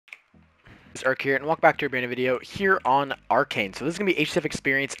Erkums, Erk here, and welcome back to a brand new video here on Arcane. So this is going to be HCF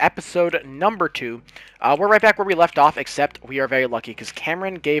Experience episode number 2. We're right back where we left off, except we are very lucky because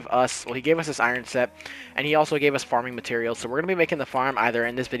Cameron gave us, well, he gave us this iron set, and he also gave us farming materials. So we're going to be making the farm either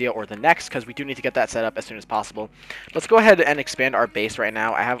in this video or the next, because we do need to get that set up as soon as possible. Let's go ahead and expand our base right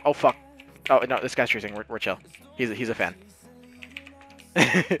now. I have, oh fuck, oh no, this guy's chasing, we're chill. He's a fan.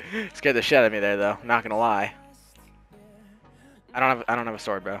 Scared the shit out of me there though, not gonna lie. I don't have a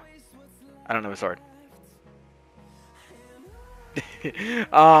sword, bro. I don't have a sword.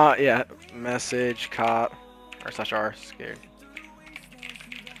 Yeah. Message cop /r scared.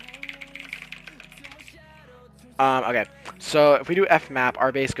 Okay. So if we do F map,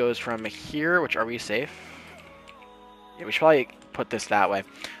 our base goes from here, which are we safe? Yeah, we should probably put this that way.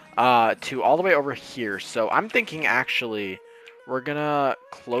 To all the way over here. So I'm thinking actually we're gonna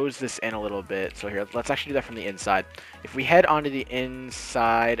close this in a little bit. So here, let's actually do that from the inside. If we head onto the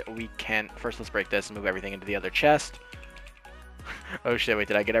inside, we can first let's break this and move everything into the other chest. Oh shit, wait,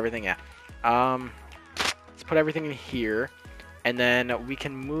 did I get everything? Yeah. Let's put everything in here. And then we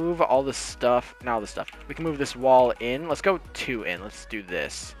can move all the stuff, not all the stuff. We can move this wall in. Let's go 2 in. Let's do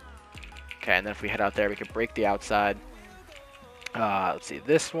this. Okay, and then if we head out there, we can break the outside. Let's see,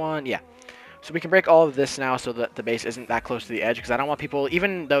 this one, yeah. So we can break all of this now so that the base isn't that close to the edge, because I don't want people,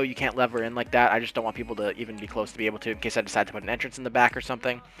 even though you can't lever in like that, I just don't want people to even be close to be able to, in case I decide to put an entrance in the back or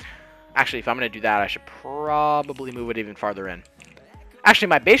something. Actually, if I'm going to do that, I should probably move it even farther in. Actually,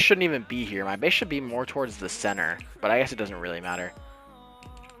 my base shouldn't even be here. My base should be more towards the center, but I guess it doesn't really matter.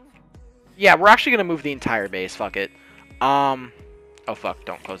 Yeah, we're actually going to move the entire base. Fuck it. Oh, fuck.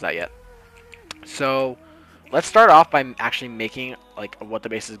 Don't close that yet. So, let's start off by actually making, like, what the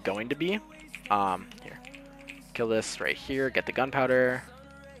base is going to be. Here. Kill this right here. Get the gunpowder.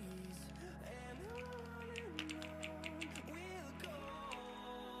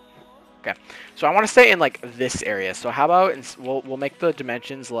 Okay. So I want to stay in, like, this area. So how about we'll make the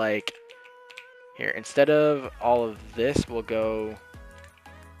dimensions, like, here. Instead of all of this, we'll go,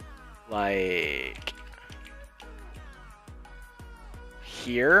 like,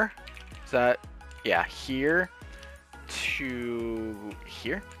 here. Is that, yeah, here to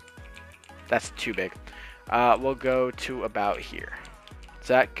here. That's too big. We'll go to about here. Is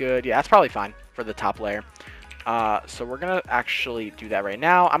that good? Yeah, that's probably fine for the top layer. So we're going to actually do that right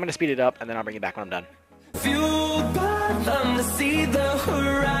now. I'm going to speed it up, and then I'll bring it back when I'm done. Fueled by them to see the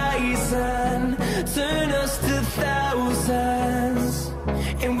horizon, turn us to thousands,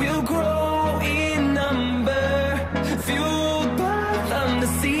 and we'll grow in number. Fueled by them to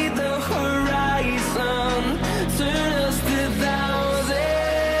see the horizon, turn us to thousands.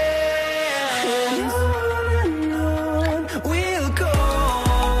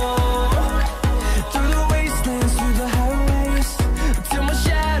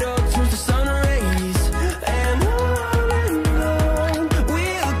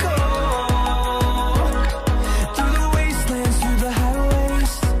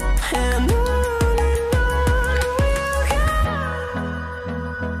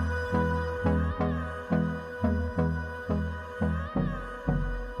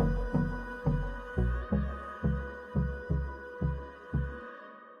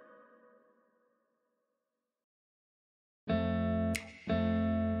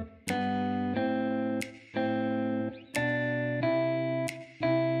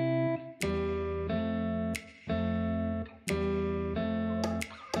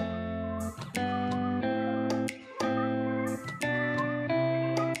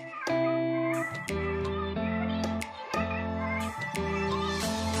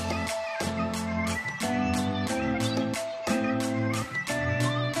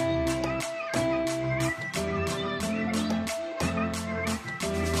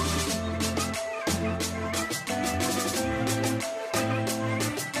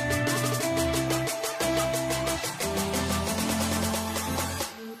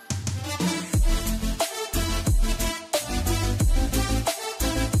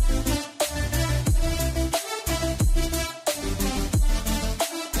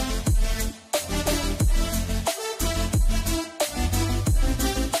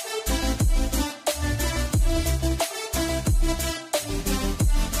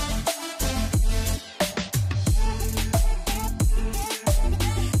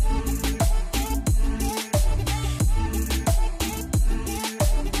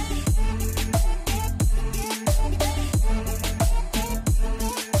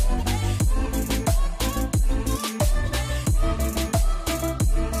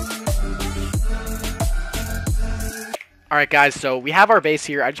 Alright guys, so we have our base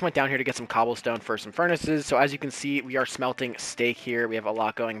here. I just went down here to get some cobblestone for some furnaces. So as you can see, we are smelting steak here. We have a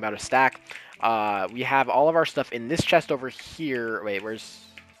lot going, about a stack. We have all of our stuff in this chest over here. Wait, where's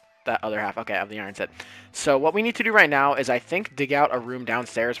that other half? Okay, I have the iron set. So what we need to do right now is I think dig out a room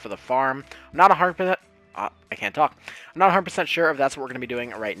downstairs for the farm. I'm not 100%... I can't talk. I'm not 100% sure if that's what we're going to be doing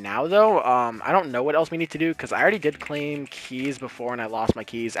right now, though. I don't know what else we need to do, because I already did claim keys before, and I lost my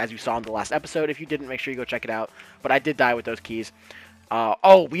keys, as you saw in the last episode. If you didn't, make sure you go check it out. But I did die with those keys.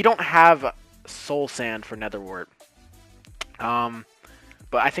 Oh, we don't have soul sand for netherwort.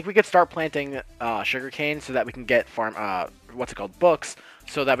 But I think we could start planting sugarcane so that we can get books,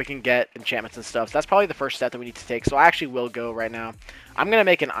 so that we can get enchantments and stuff. So that's probably the first step that we need to take. So I actually will go right now. I'm going to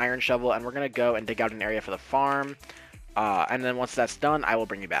make an iron shovel, and we're going to go and dig out an area for the farm. And then once that's done, I will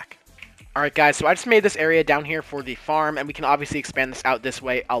bring you back. Alright guys, so I just made this area down here for the farm, and we can obviously expand this out this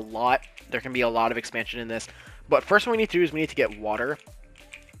way a lot. There can be a lot of expansion in this. But first what we need to do is we need to get water.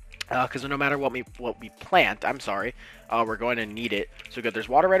 Because no matter what we plant, we're going to need it. So good, there's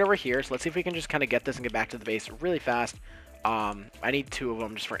water right over here. So let's see if we can just kind of get this and get back to the base really fast. I need 2 of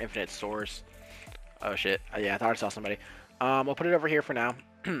them just for infinite source. Oh shit, yeah, I thought I saw somebody. We'll put it over here for now.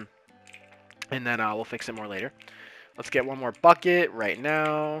 And then we'll fix it more later. Let's get one more bucket right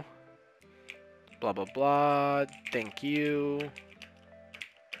now. Blah, blah, blah. Thank you.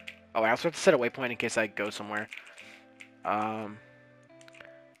 Oh, I also have to set a waypoint in case I go somewhere.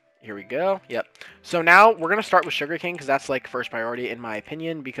 Here we go. Yep. So now we're going to start with sugarcane because that's like first priority in my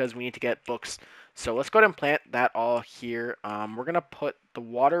opinion because we need to get books. So let's go ahead and plant that all here. We're going to put the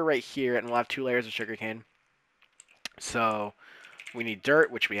water right here and we'll have 2 layers of sugarcane. So we need dirt,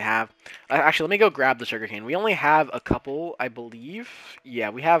 which we have. Actually, let me go grab the sugarcane. We only have a couple, I believe.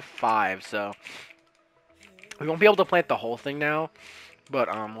 Yeah, we have 5, so we won't be able to plant the whole thing now. But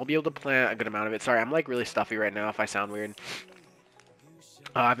we'll be able to plant a good amount of it. Sorry, I'm like really stuffy right now if I sound weird.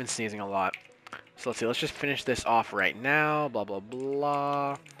 I've been sneezing a lot. So let's see, let's just finish this off right now. Blah, blah,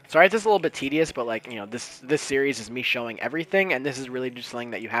 blah. Sorry, it's just a little bit tedious, but like, you know, this series is me showing everything, and this is really just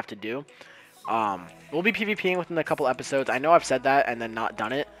something that you have to do. We'll be PvPing within a couple episodes. I know I've said that and then not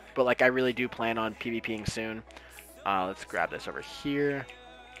done it, but like I really do plan on PvPing soon. Let's grab this over here.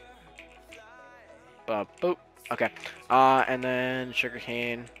 Boop. Okay. And then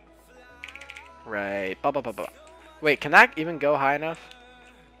sugarcane. Right. Wait, can that even go high enough?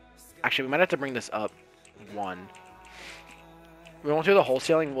 Actually, we might have to bring this up 1. We won't do the whole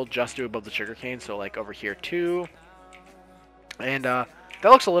ceiling. We'll just do above the sugarcane. So like over here 2. And that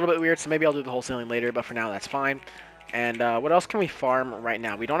looks a little bit weird, so maybe I'll do the whole ceiling later, but for now that's fine. And what else can we farm right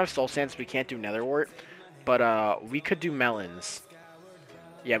now? We don't have soul sand, so we can't do netherwort, but we could do melons.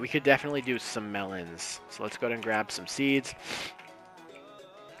 Yeah, we could definitely do some melons. So let's go ahead and grab some seeds.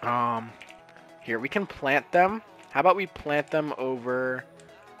 Here, we can plant them. How about we plant them over...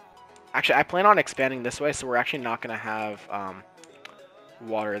 Actually, I plan on expanding this way, so we're actually not going to have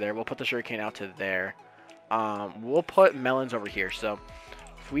water there. We'll put the sugarcane out to there. We'll put melons over here. So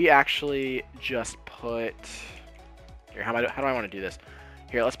if we actually just put... Here, how do I want to do this?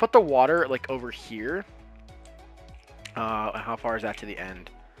 Here, let's put the water like over here. How far is that to the end?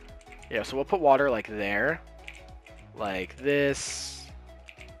 Yeah, so we'll put water like there. Like this.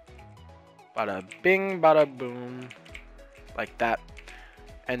 Bada bing, bada boom. Like that.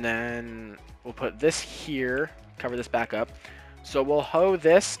 And then we'll put this here. Cover this back up. So we'll hoe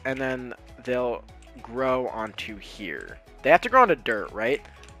this, and then they'll grow onto here. They have to grow onto dirt, right?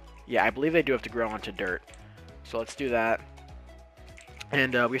 Yeah, I believe they do have to grow onto dirt. So let's do that.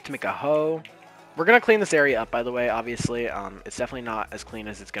 And we have to make a hoe. We're going to clean this area up, by the way, obviously. It's definitely not as clean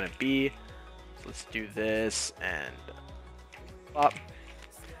as it's going to be. So let's do this and up.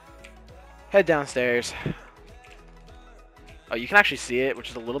 Head downstairs. Oh, you can actually see it, which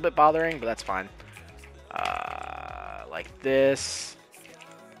is a little bit bothering, but that's fine. Like this.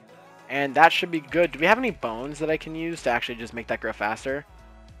 And that should be good. Do we have any bones that I can use to actually just make that grow faster?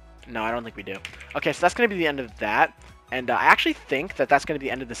 No, I don't think we do. Okay, so that's going to be the end of that. And I actually think that that's going to be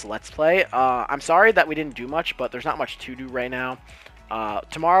the end of this Let's Play. I'm sorry that we didn't do much, but there's not much to do right now.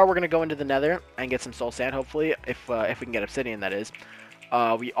 Tomorrow we're going to go into the Nether and get some soul sand, hopefully, if we can get obsidian, that is.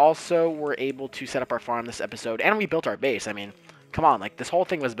 We also were able to set up our farm this episode, and we built our base. I mean, come on, like, this whole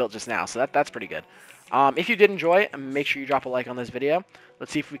thing was built just now, so that's pretty good. If you did enjoy it, make sure you drop a like on this video.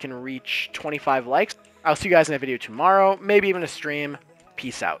 Let's see if we can reach 25 likes. I'll see you guys in a video tomorrow, maybe even a stream.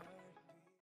 Peace out.